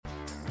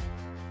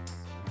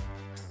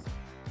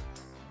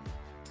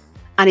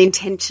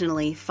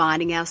Unintentionally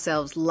finding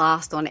ourselves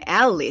last on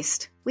our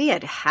list, we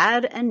had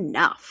had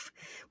enough.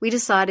 We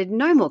decided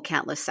no more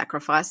countless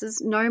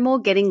sacrifices, no more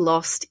getting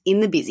lost in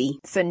the busy.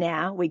 So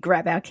now we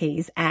grab our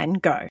keys and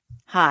go.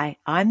 Hi,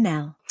 I'm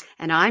Mel.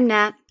 And I'm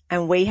Nat.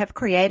 And we have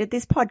created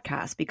this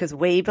podcast because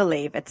we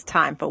believe it's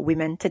time for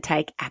women to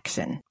take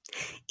action.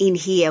 In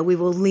here, we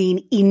will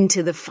lean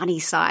into the funny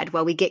side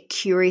while we get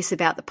curious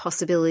about the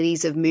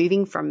possibilities of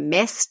moving from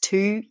mess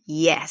to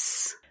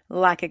yes.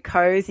 Like a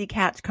cozy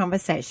couch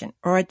conversation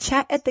or a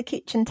chat at the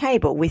kitchen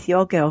table with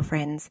your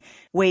girlfriends,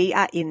 we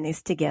are in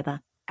this together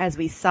as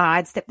we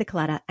sidestep the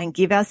clutter and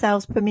give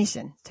ourselves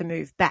permission to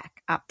move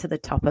back up to the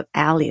top of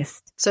our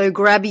list. So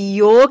grab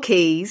your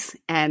keys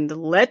and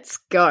let's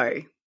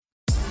go.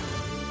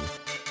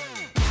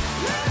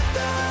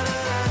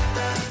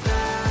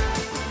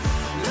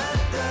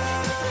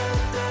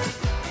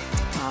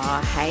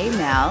 Oh, hey,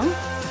 Mel.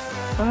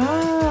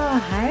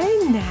 Oh,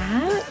 hey, Nat.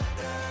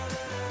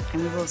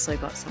 And we've also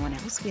got someone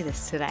else with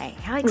us today.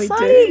 How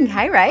exciting.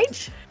 Hey,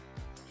 Rach.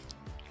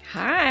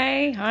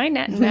 Hi,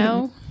 Nat and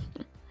Mel.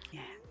 Yeah.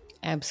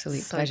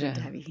 Absolute So pleasure. good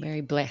to have you here.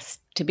 Very blessed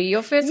to be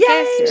your first Yay!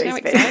 guest. How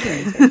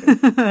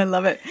exciting. I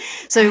love it.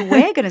 So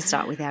we're going to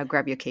start with our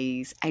grab your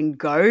keys and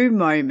go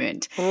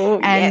moment. Oh,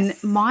 And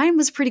yes. mine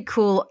was pretty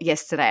cool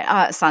yesterday,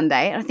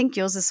 Sunday. And I think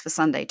yours is for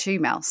Sunday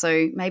too, Mel.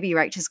 So maybe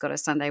Rach has got a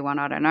Sunday one.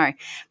 I don't know.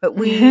 But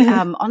we,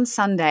 on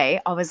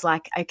Sunday, I was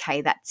like,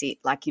 okay, that's it.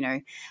 Like, you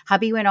know,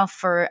 hubby went off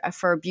for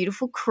a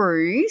beautiful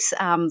cruise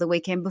the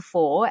weekend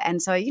before.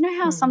 And so, you know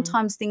how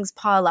sometimes things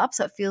pile up.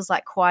 So it feels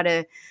like quite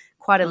a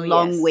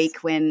long yes. week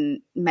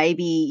when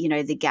maybe, you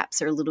know, the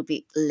gaps are a little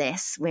bit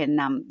less when,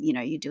 you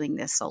know, you're doing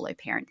the solo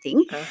parent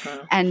thing.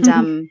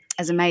 And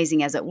as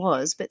amazing as it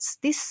was, but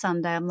this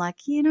Sunday I'm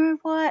like, you know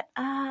what,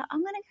 I'm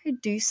going to go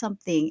do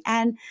something.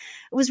 And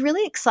it was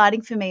really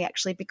exciting for me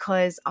actually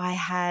because I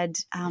had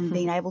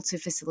been able to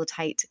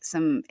facilitate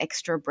some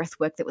extra breath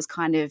work that was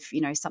kind of,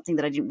 you know, something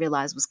that I didn't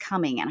realize was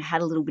coming, and I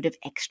had a little bit of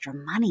extra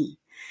money.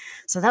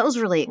 So that was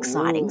really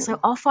exciting. Ooh. So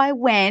off I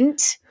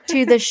went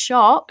to the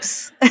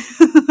shops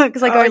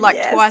because I go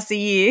twice a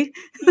year,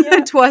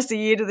 twice a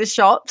year to the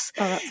shops,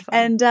 that's fun.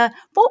 and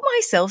bought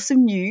myself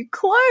some new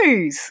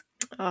clothes,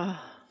 Oh.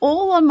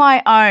 all on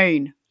my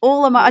own.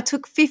 I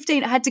took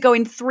 15. I had to go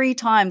in 3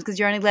 times because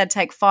you're only allowed to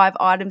take 5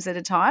 items at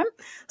a time.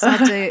 So I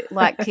had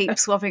to keep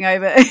swapping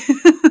over.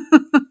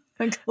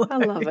 I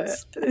love it.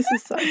 This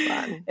is so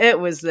fun. It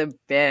was the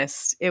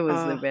best. It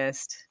was the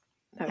best.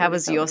 How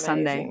was your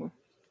Sunday? Amazing.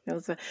 It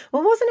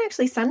wasn't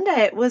actually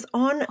Sunday. It was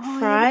on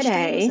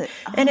Friday, which day was it?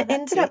 and it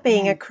ended up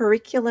being a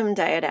curriculum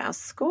day at our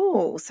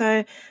school.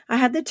 So I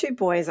had the 2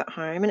 boys at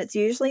home, and it's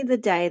usually the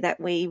day that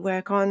we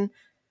work on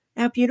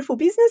our beautiful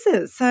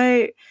businesses.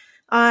 So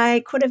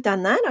I could have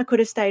done that. I could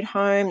have stayed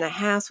home. The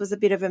house was a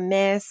bit of a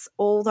mess,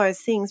 all those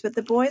things, but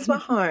the boys were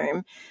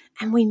home,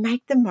 and we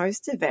make the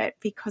most of it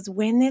because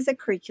when there's a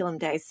curriculum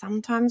day,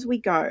 sometimes we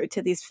go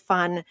to this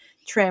fun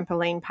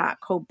trampoline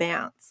park called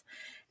Bounce.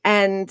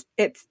 And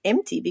it's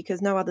empty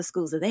because no other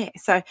schools are there.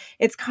 So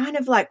it's kind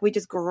of like we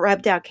just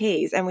grabbed our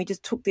keys and we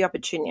just took the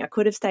opportunity. I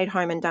could have stayed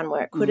home and done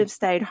work, could have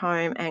stayed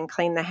home and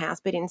cleaned the house,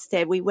 but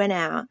instead we went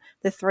out,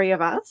 the 3 of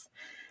us,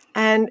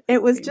 and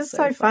it was just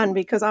so fun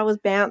because I was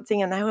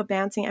bouncing and they were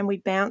bouncing, and we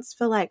bounced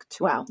for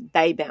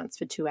they bounced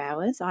for 2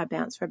 hours. I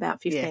bounced for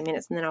about 15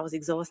 minutes and then I was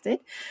exhausted.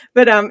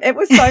 But it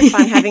was so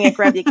fun having a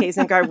grab your keys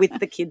and go with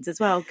the kids as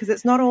well, because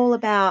it's not all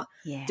about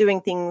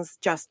doing things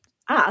just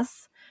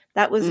us.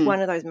 That was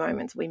one of those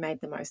moments we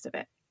made the most of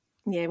it.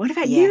 Yeah. What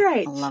about you,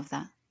 Rach? I love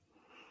that.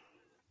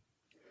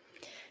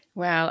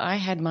 Well, I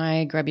had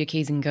my grab your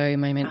keys and go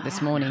moment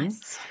this morning.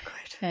 Nice. So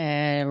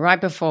good.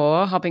 Right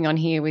before hopping on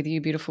here with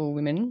you beautiful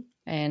women.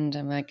 And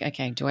I'm like,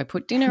 okay, do I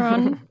put dinner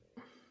on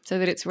so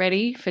that it's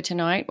ready for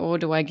tonight, or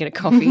do I get a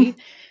coffee?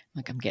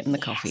 I'm getting the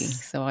coffee.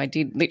 So I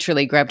did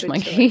literally grabbed my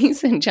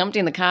keys and jumped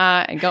in the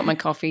car and got my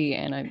coffee,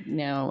 and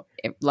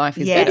life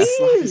is better.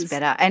 Life is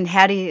better. And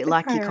how do you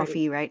like your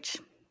coffee, Rach?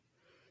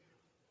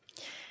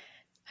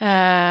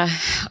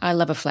 I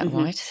love a flat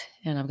white,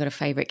 and I've got a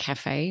favourite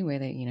cafe where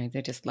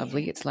they're just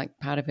lovely. It's like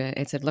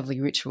it's a lovely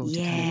ritual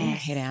to kind of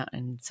head out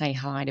and say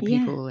hi to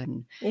people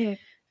and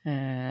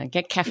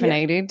get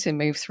caffeinated to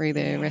move through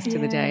the rest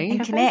of the day.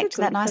 And connect,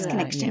 that nice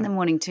connection in the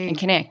morning too. And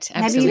connect,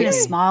 absolutely. Maybe even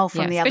a smile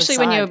from the other side.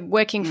 Especially when you're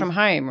working from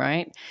home,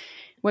 right?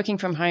 Working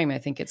from home, I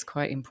think it's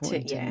quite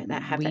important to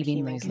weave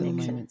in those little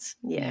moments.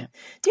 Yeah.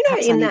 Do you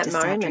know, in that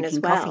moment as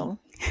well,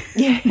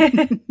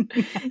 in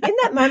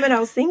that moment I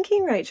was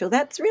thinking, Rachel,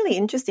 that's really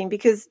interesting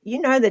because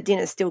the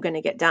dinner's still going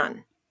to get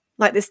done.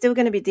 Like there's still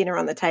going to be dinner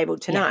on the table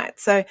tonight. Yeah.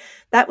 So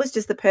that was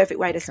just the perfect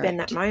way to spend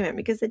that moment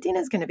because the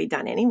dinner's going to be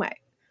done anyway.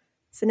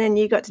 So then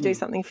you got to do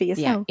something for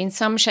yourself. Yeah, in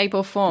some shape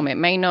or form. It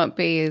may not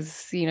be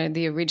as,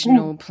 the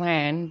original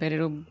plan, but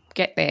it'll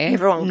get there.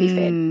 Everyone will be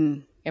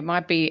fed. It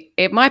might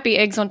be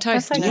eggs on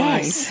toast.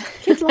 Yes.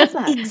 Kids love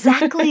that.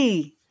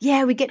 Exactly.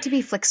 Yeah, we get to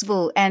be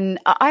flexible. And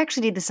I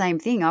actually did the same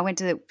thing. I went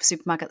to the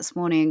supermarket this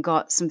morning and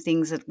got some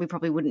things that we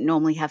probably wouldn't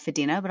normally have for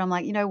dinner. But I'm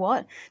like, you know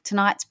what?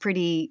 Tonight's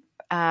pretty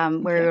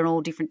we're in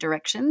all different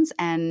directions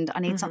and I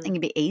need something a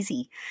bit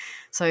easy.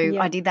 So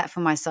I did that for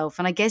myself.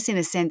 And I guess in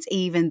a sense,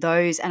 even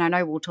those, and I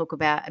know we'll talk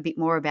about a bit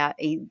more about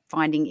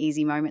finding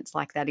easy moments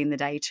like that in the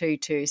day too,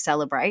 to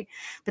celebrate,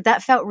 but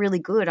that felt really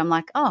good. I'm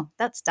like, oh,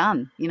 that's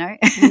done, you know,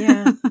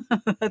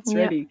 that's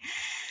ready.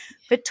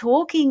 But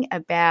talking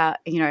about,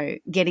 you know,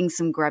 getting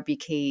some grab your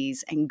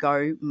keys and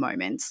go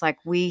moments, like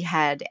we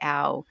had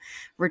our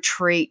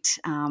retreat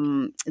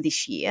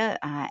this year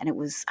and it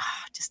was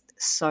just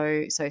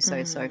so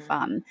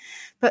fun.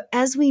 But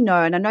as we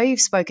know, and I know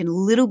you've spoken a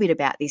little bit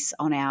about this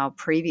on a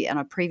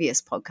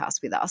previous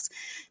podcast with us,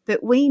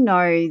 but we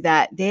know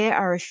that there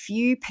are a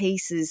few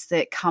pieces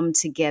that come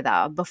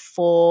together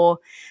before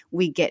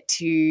we get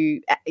to,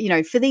 you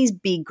know, for these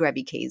big grab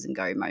your keys and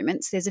go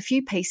moments, there's a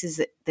few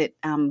pieces that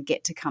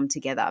get to come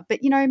together.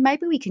 But, you know,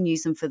 maybe we can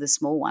use them for the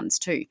small ones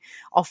too.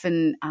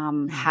 Often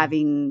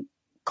having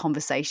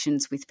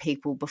conversations with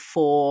people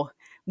before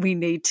we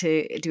need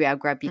to do our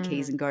grab your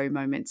keys and go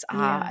moments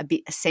are a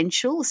bit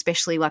essential,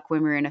 especially like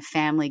when we're in a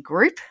family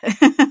group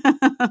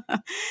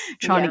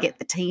trying to get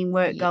the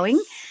teamwork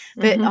going.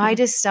 But I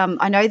just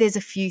I know there's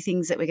a few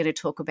things that we're going to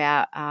talk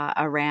about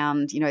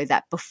around, you know,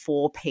 that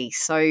before piece.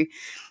 So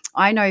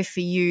I know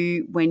for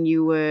you, when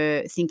you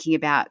were thinking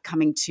about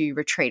coming to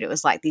retreat, it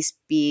was like this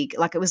big,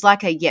 like it was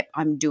like a, yep,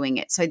 I'm doing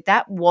it. So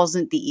that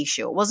wasn't the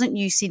issue. It wasn't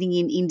you sitting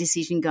in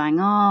indecision going,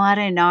 oh, I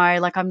don't know,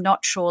 like I'm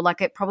not sure. Like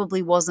it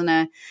probably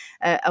wasn't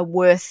a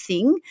worth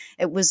thing.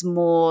 It was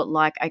more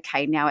like,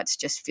 okay, now it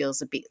just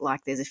feels a bit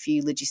like there's a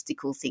few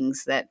logistical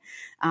things that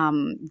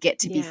get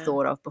to be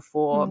thought of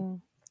before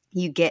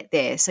you get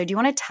there. So do you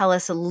want to tell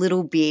us a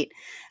little bit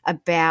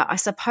about, I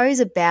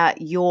suppose,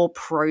 about your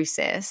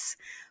process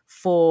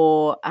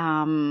for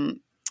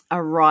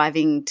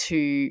arriving to,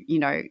 you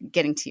know,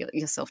 getting to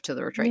yourself to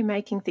the retreat? You're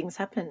making things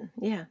happen.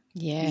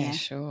 Yeah,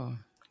 sure.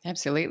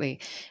 Absolutely.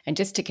 And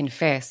just to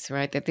confess,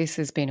 right, that this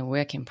has been a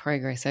work in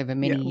progress over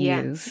many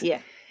years.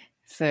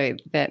 So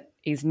that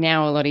is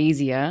now a lot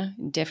easier.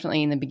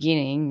 Definitely in the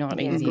beginning, not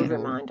easier. Good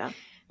reminder.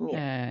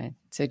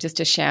 So just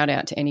a shout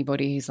out to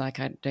anybody who's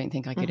like, I don't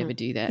think I could ever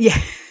do that.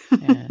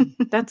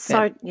 That's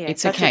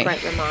it's such okay. a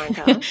great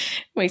reminder.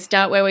 We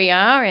start where we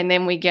are and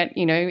then we get,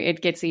 you know,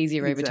 it gets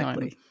easier over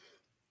time.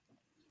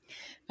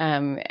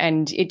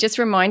 And it just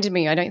reminded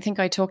me, I don't think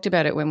I talked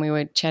about it when we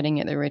were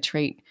chatting at the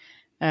retreat.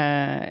 You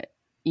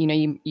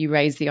know, you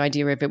raised the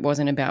idea of it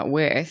wasn't about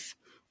worth.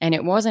 And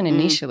it wasn't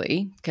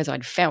initially because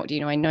I'd felt, you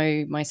know, I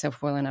know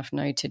myself well enough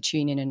now to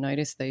tune in and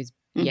notice those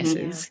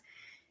yeses.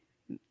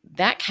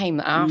 That came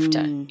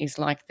after is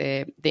like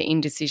the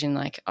indecision,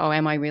 like, oh,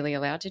 am I really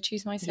allowed to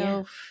choose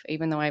myself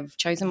even though I've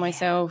chosen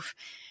myself?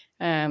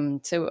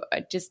 So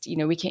I just, you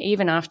know, we can,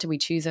 even after we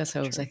choose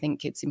ourselves, I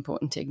think it's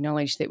important to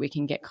acknowledge that we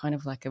can get kind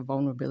of like a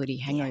vulnerability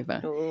hangover.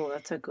 Oh,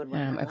 that's a good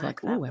one. Of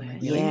like, oh, am I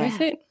really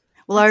worth it?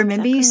 Well, I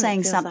remember you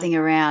saying something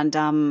around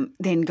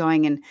then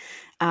going and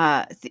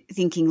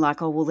thinking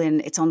like, oh, well,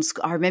 then it's on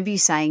school. I remember you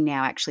saying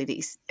now actually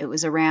that it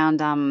was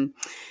around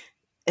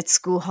at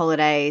school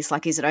holidays,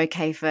 like, is it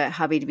okay for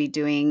hubby to be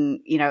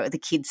doing, you know, the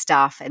kids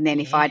stuff? And then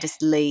if I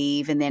just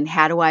leave, and then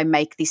how do I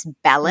make this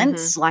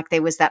balance? Like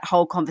there was that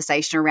whole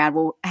conversation around,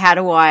 well, how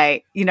do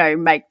I, you know,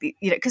 make the,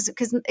 you know,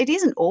 because it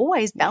isn't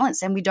always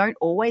balanced and we don't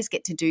always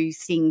get to do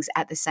things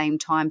at the same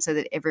time so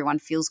that everyone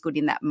feels good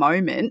in that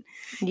moment.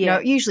 You know,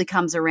 it usually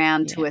comes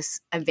around to us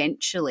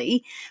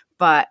eventually.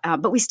 But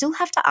we still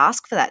have to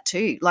ask for that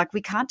too. Like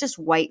we can't just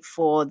wait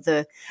for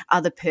the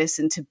other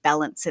person to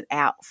balance it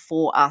out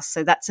for us.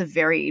 So that's a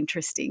very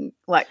interesting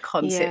like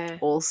concept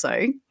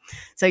also.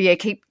 So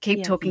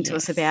keep talking to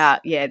us about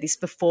this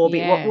before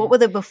bit. What were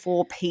the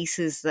before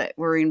pieces that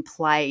were in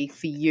play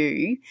for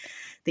you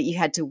that you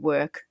had to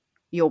work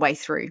your way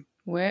through?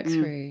 Well,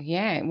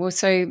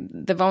 so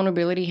the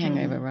vulnerability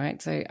hangover,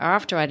 right? So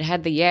after I'd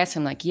had the yes,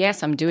 I'm like,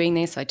 yes, I'm doing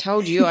this. I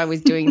told you I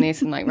was doing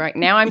this. And like, right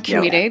now I'm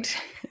committed.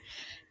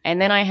 And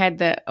then I had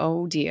the,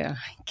 oh dear,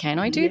 can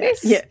I do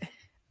this? Yeah.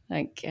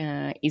 Like,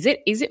 is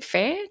it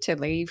fair to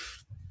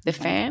leave the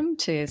fam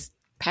to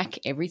pack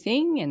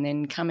everything and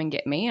then come and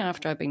get me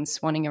after I've been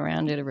swanning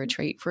around at a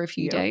retreat for a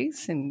few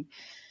days? And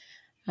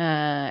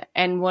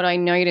what I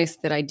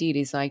noticed that I did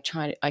is I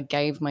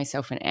gave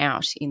myself an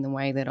out in the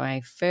way that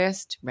I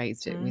first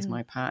raised it with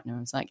my partner. I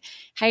was like,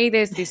 hey,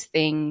 there's this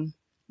thing,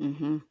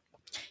 you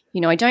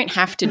know, I don't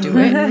have to do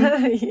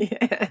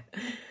it.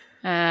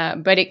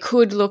 But it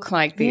could look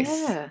like this.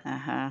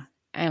 And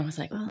I was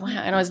like, wow.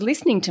 And I was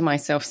listening to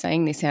myself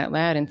saying this out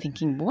loud and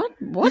thinking,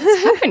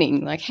 what's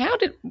happening? Like,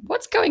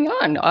 what's going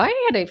on? I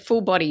had a full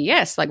body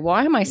yes. Like,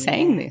 why am I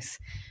saying this?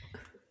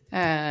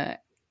 And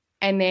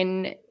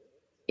then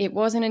it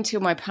wasn't until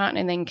my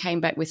partner then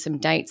came back with some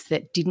dates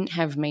that didn't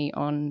have me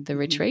on the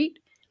retreat.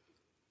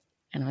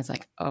 And I was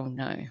like, oh,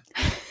 no.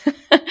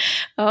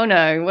 Oh,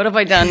 no. What have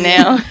I done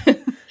now?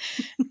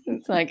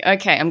 It's like,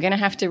 okay, I'm going to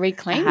have to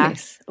reclaim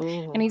this.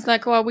 Ooh. And he's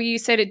like, well, you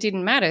said it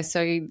didn't matter.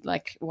 So,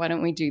 like, why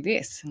don't we do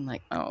this? I'm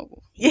like, oh.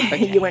 Yeah,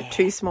 okay. You went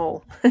too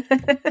small.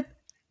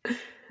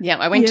 Yeah,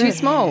 I went too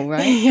small,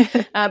 right?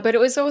 Yeah. But it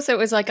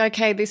was like,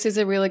 okay, this is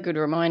a really good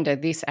reminder.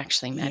 This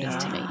actually matters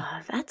to me.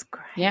 That's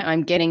great. Yeah,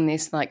 I'm getting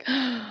this like,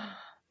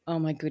 oh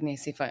my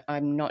goodness, if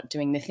I'm not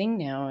doing the thing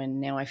now and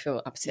now I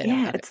feel upset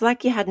about it. It's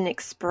like you hadn't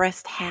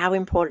expressed how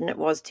important it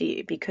was to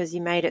you because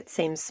you made it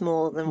seem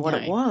smaller than what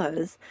it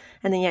was,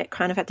 and then you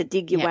kind of had to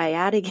dig your way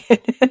out again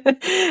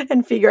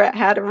and figure out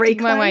how to reclaim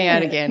dig my way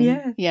out it.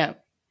 again.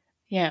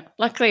 Yeah.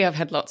 Luckily, I've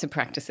had lots of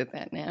practice at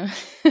that now.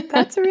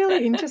 That's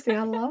really interesting.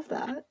 I love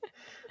that.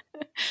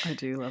 I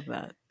do love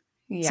that.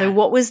 Yeah. So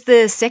what was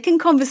the second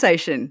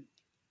conversation?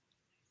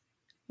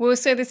 Well,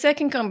 so the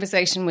second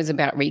conversation was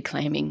about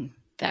reclaiming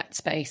that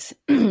space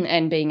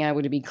and being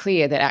able to be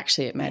clear that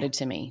actually it mattered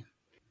to me,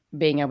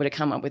 being able to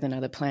come up with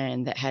another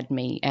plan that had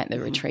me at the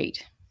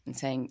retreat and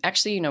saying,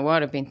 actually, you know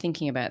what, I've been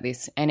thinking about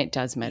this and it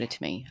does matter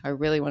to me. I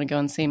really want to go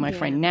and see my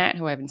friend Nat,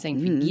 who I haven't seen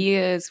for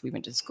years. We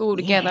went to school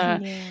together.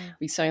 It'd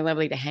be so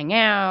lovely to hang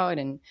out,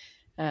 and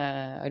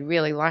I'd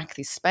really like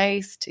this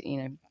space to, you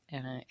know,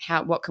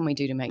 what can we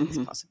do to make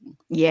this possible?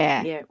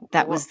 Yeah.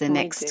 That was the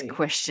next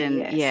question.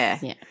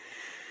 Yes. Yeah.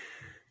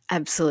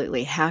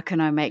 Absolutely. How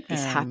can I make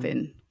this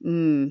happen?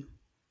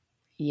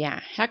 Yeah.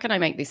 How can I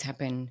make this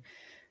happen?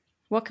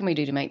 What can we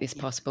do to make this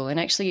possible? And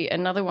actually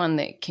another one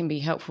that can be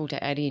helpful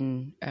to add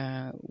in,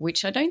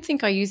 which I don't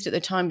think I used at the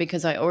time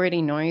because I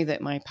already know that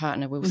my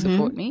partner will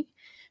support me,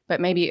 but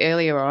maybe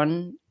earlier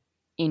on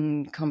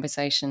in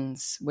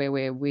conversations where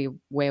we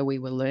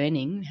were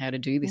learning how to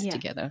do this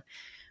together,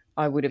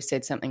 I would have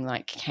said something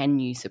like, can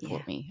you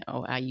support me?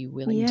 Or are you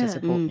willing to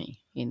support me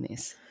in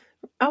this?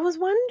 I was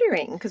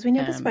wondering, because we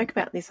never spoke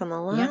about this on the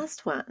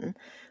last one,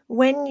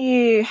 when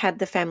you had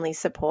the family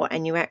support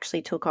and you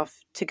actually took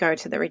off to go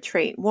to the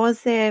retreat,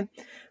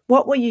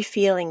 what were you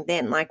feeling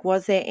then? Like,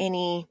 was there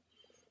any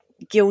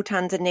guilt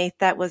underneath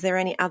that? Was there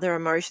any other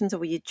emotions, or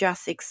were you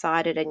just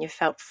excited and you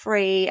felt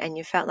free and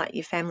you felt like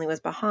your family was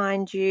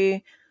behind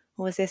you?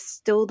 Or was there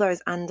still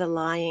those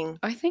underlying?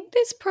 I think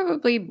there's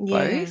probably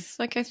both.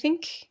 Like, I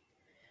think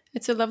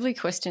it's a lovely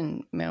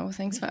question, Mel.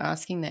 Thanks for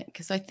asking that,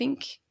 because I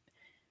think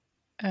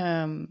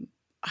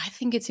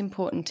it's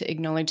important to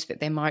acknowledge that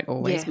there might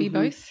always be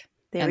both,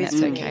 and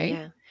that's okay.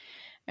 Yeah.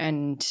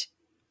 And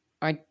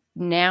I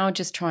now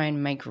just try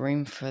and make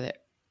room for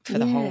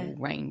the whole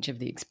range of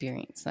the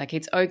experience. Like,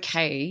 it's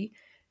okay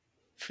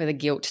for the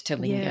guilt to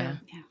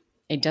linger. Yeah.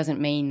 It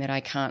doesn't mean that I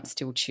can't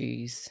still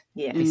choose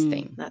this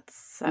thing. That's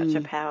such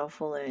a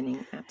powerful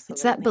learning. Absolutely,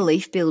 it's that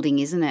belief building,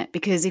 isn't it?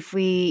 Because if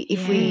we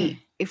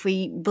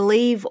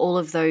believe all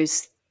of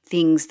those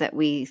things that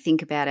we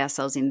think about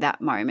ourselves in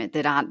that moment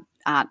that aren't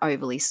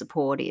overly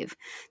supportive,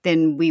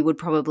 then we would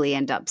probably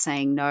end up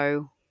saying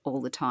no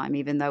all the time,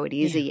 even though it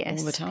is a yes.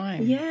 All the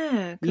time.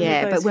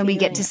 Yeah. But when we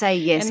get to say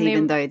yes, and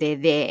even though they're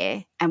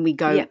there, and we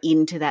go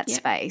into that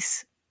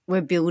space,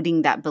 we're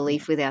building that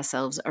belief with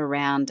ourselves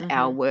around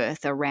our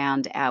worth,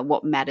 around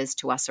what matters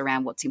to us,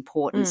 around what's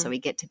important. So we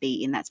get to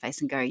be in that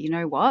space and go, you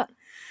know what?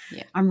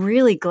 Yeah. I'm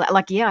really glad,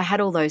 I had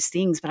all those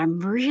things, but I'm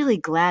really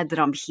glad that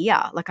I'm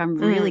here. Like, I'm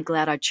really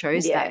glad I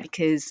chose that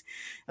because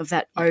of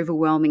that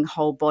overwhelming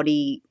whole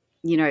body,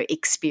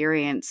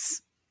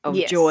 experience of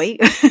joy.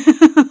 We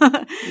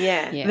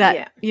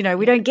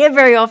don't get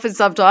very often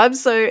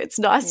sometimes. So it's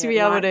nice to be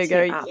able to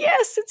go,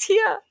 yes, it's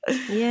here.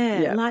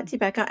 Yeah. Lights you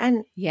back up.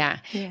 And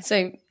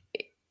so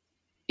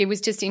it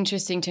was just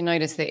interesting to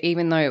notice that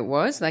even though it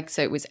was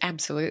it was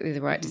absolutely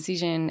the right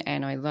decision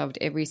and I loved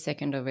every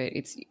second of it,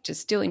 it's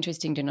just still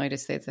interesting to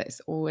notice that there's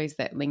always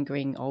that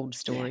lingering old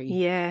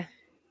story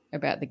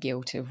about the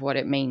guilt of what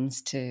it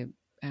means to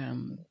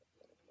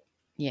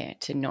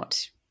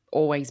not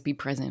always be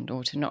present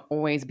or to not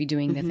always be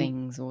doing the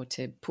things or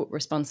to put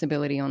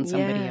responsibility on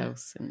somebody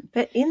else.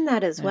 But in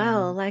that as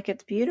well,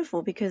 it's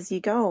beautiful because you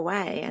go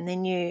away and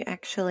then you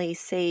actually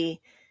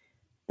see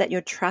that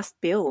your trust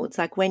builds.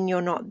 Like, when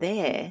you're not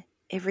there,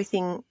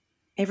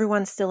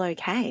 everyone's still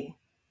okay.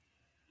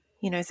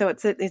 So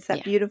it's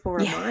that beautiful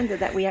reminder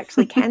that we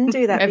actually can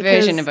do that. A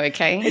version of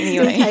okay. It's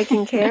still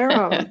taken care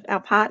of. Our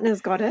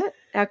partner's got it.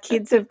 Our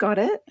kids have got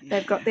it.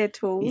 They've got their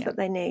tools that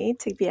they need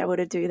to be able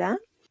to do that.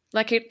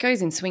 Like, it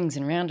goes in swings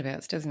and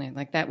roundabouts, doesn't it?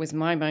 Like, that was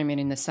my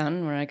moment in the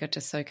sun where I got to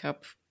soak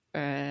up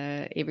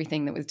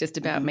everything that was just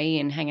about me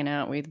and hanging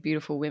out with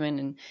beautiful women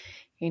and,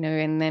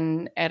 and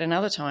then at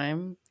another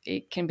time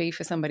it can be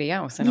for somebody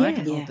else and I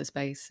can hold the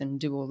space and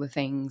do all the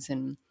things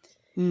and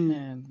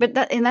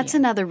that's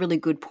another really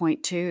good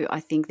point too, I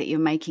think, that you're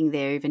making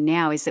there even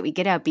now, is that we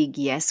get our big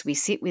yes, we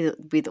sit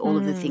with all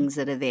of the things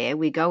that are there,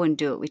 we go and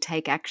do it, we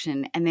take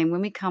action, and then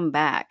when we come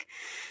back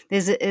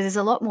there's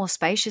a lot more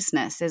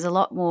spaciousness, there's a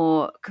lot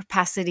more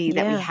capacity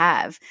that we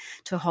have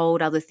to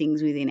hold other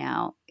things within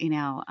our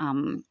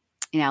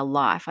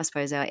life, I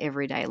suppose, our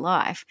everyday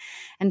life.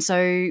 And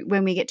so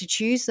when we get to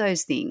choose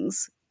those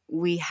things,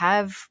 we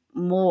have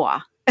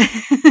more. That's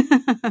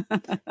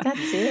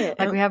it.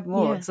 We have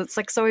more. So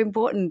it's so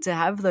important to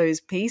have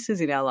those pieces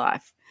in our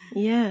life.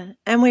 Yeah.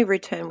 And we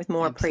return with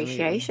more Absolutely.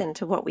 appreciation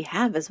to what we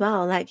have as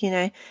well. Like,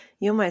 you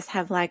almost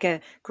have like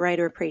a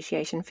greater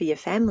appreciation for your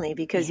family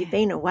because you've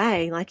been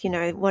away. Like,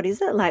 what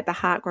is it? Like the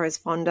heart grows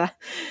fonder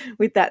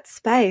with that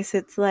space.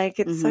 It's like,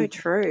 it's so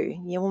true.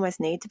 You almost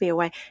need to be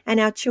away. And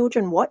our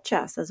children watch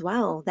us as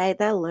well.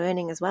 They're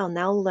learning as well. And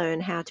they'll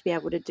learn how to be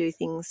able to do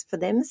things for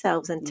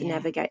themselves and to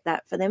navigate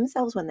that for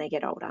themselves when they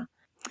get older.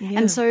 Yeah.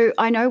 And so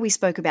I know we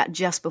spoke about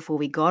just before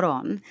we got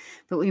on,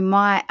 but we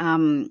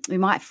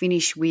might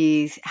finish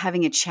with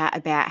having a chat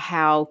about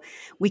how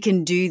we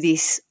can do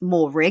this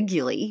more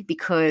regularly,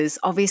 because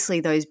obviously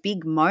those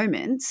big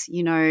moments,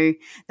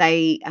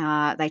 they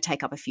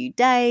take up a few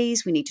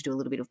days. We need to do a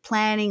little bit of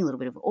planning, a little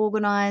bit of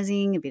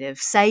organising, a bit of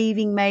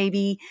saving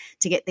maybe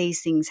to get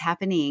these things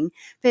happening.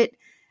 But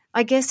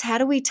I guess, how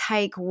do we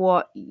take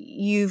what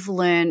you've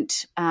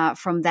learnt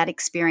from that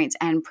experience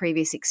and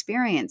previous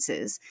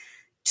experiences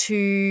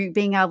to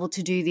being able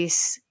to do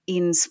this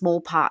in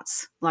small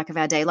parts of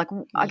our day?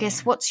 I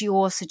guess, what's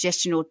your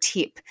suggestion or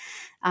tip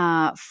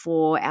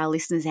for our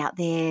listeners out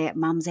there,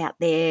 mums out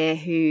there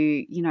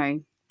who,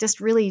 just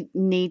really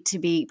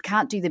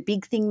can't do the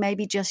big thing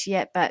maybe just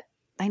yet, but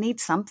they need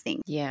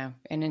something. Yeah.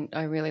 And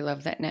I really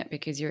love that, Nat,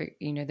 because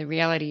the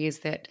reality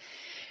is that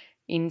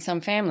in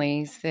some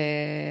families,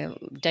 the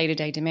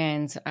day-to-day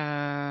demands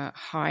are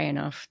high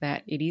enough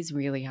that it is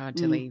really hard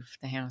to leave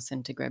the house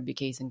and to grab your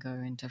keys and go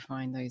and to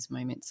find those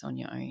moments on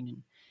your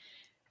own.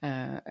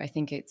 And I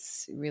think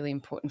it's really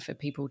important for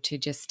people to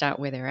just start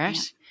where they're at.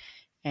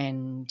 Yeah.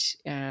 And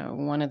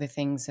one of the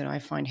things that I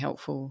find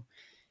helpful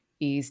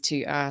is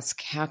to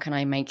ask, how can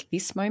I make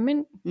this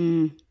moment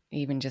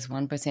even just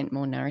 1%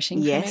 more nourishing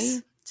for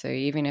me? So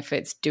even if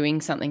it's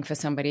doing something for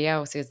somebody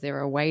else, is there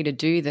a way to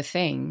do the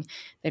thing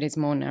that is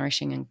more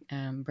nourishing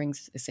and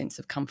brings a sense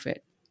of comfort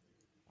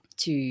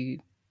to you?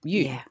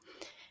 Yeah.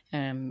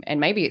 And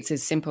maybe it's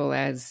as simple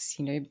as,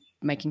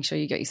 making sure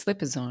you got your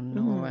slippers on,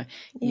 or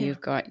you've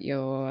got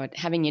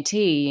having your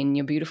tea in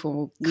your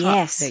beautiful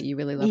cup that you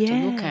really love to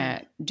look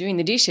at, doing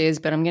the dishes,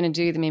 but I'm going to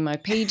do them in my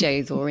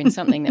PJs or in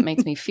something that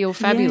makes me feel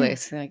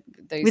fabulous. Like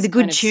those with a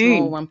good tune.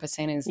 Small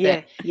 1%ers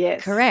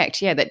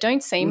that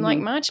don't seem like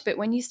much, but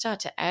when you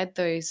start to add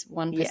those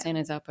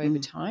 1%ers up over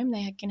time,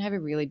 they can have a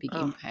really big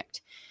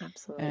impact.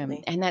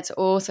 Absolutely. And that's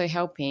also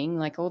helping,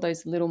 like all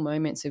those little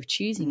moments of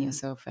choosing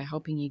yourself are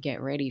helping you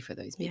get ready for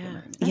those bigger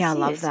moments. Yeah, I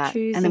love that.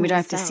 And then we don't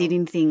have to sit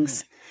in things.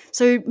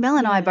 So Mel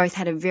and I both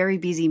had a very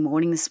busy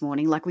morning this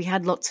morning. Like, we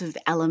had lots of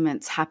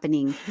elements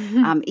happening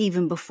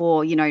even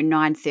before,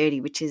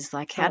 9:30, which is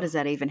like, how does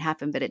that even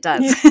happen? But it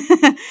does.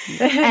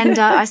 And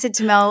I said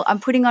to Mel, I'm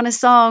putting on a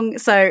song.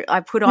 So I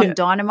put on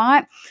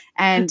Dynamite,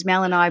 and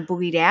Mel and I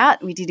boogied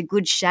out. We did a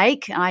good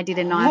shake. And I did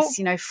a nice,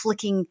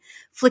 flicking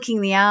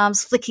the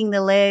arms, flicking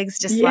the legs,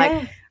 just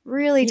like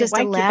really just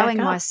allowing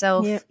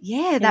myself, that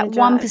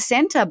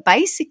 1%er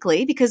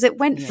basically, because it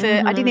went for,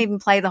 I didn't even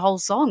play the whole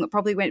song. It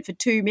probably went for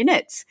 2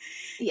 minutes.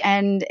 Yeah.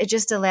 And it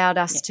just allowed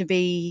us to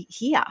be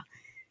here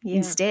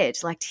instead,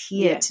 so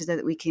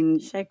that we can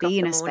be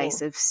in a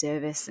space of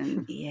service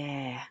and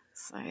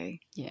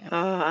Oh,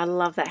 I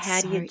love that.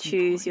 How do you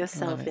choose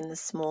yourself in the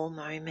small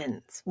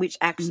moments, which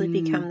actually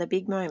become the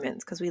big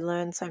moments, because we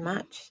learn so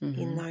much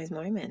in those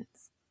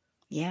moments.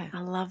 Yeah.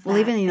 I love that. Well,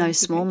 even in those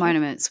small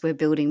moments, we're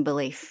building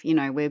belief.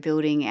 We're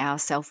building our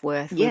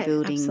self-worth. We're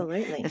building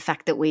the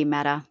fact that we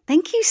matter.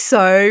 Thank you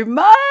so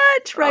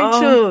much,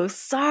 Rachel.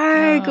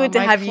 So good to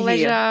have you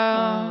here.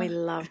 Oh, we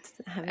loved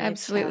having you.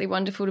 Absolutely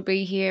wonderful to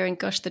be here. And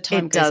gosh, the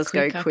time does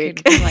quick. go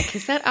quick. Like,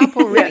 is that up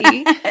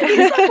already? It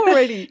is up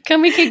already.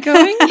 Can we keep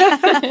going?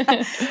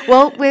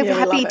 Well, we're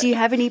happy. Do you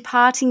have any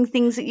parting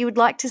things that you would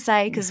like to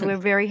say? Because we're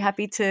very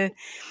happy to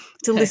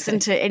listen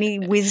to any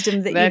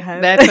wisdom that you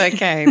have. That's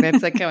okay.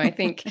 That's okay. I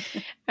think,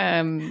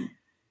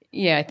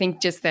 I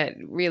think just that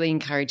really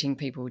encouraging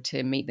people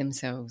to meet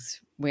themselves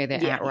where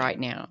they're at right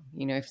now.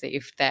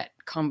 If that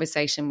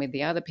conversation with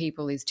the other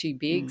people is too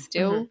big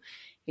still,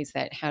 is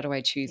that, how do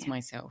I choose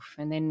myself?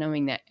 And then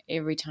knowing that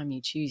every time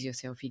you choose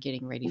yourself, you're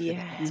getting ready for the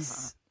next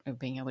part of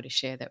being able to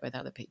share that with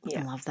other people.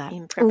 I love that.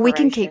 Well, we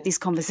can keep this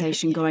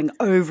conversation going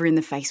over in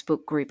the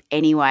Facebook group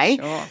anyway.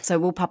 Sure. So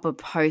we'll pop a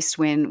post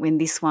when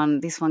this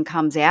one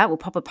comes out. We'll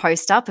pop a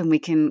post up and we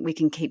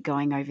can keep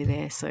going over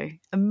there. So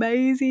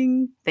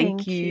amazing.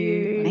 Thank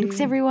you. Thanks,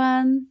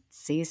 everyone.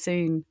 See you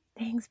soon.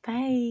 Thanks,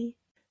 bye.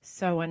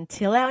 So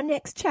until our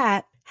next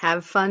chat,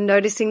 have fun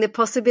noticing the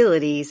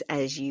possibilities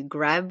as you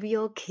grab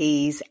your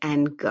keys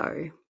and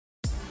go.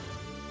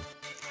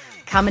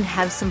 Come and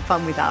have some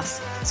fun with us.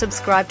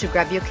 Subscribe to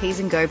Grab Your Keys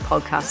and Go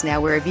podcast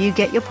now, wherever you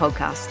get your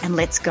podcasts, and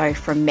let's go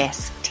from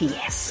mess to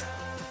yes.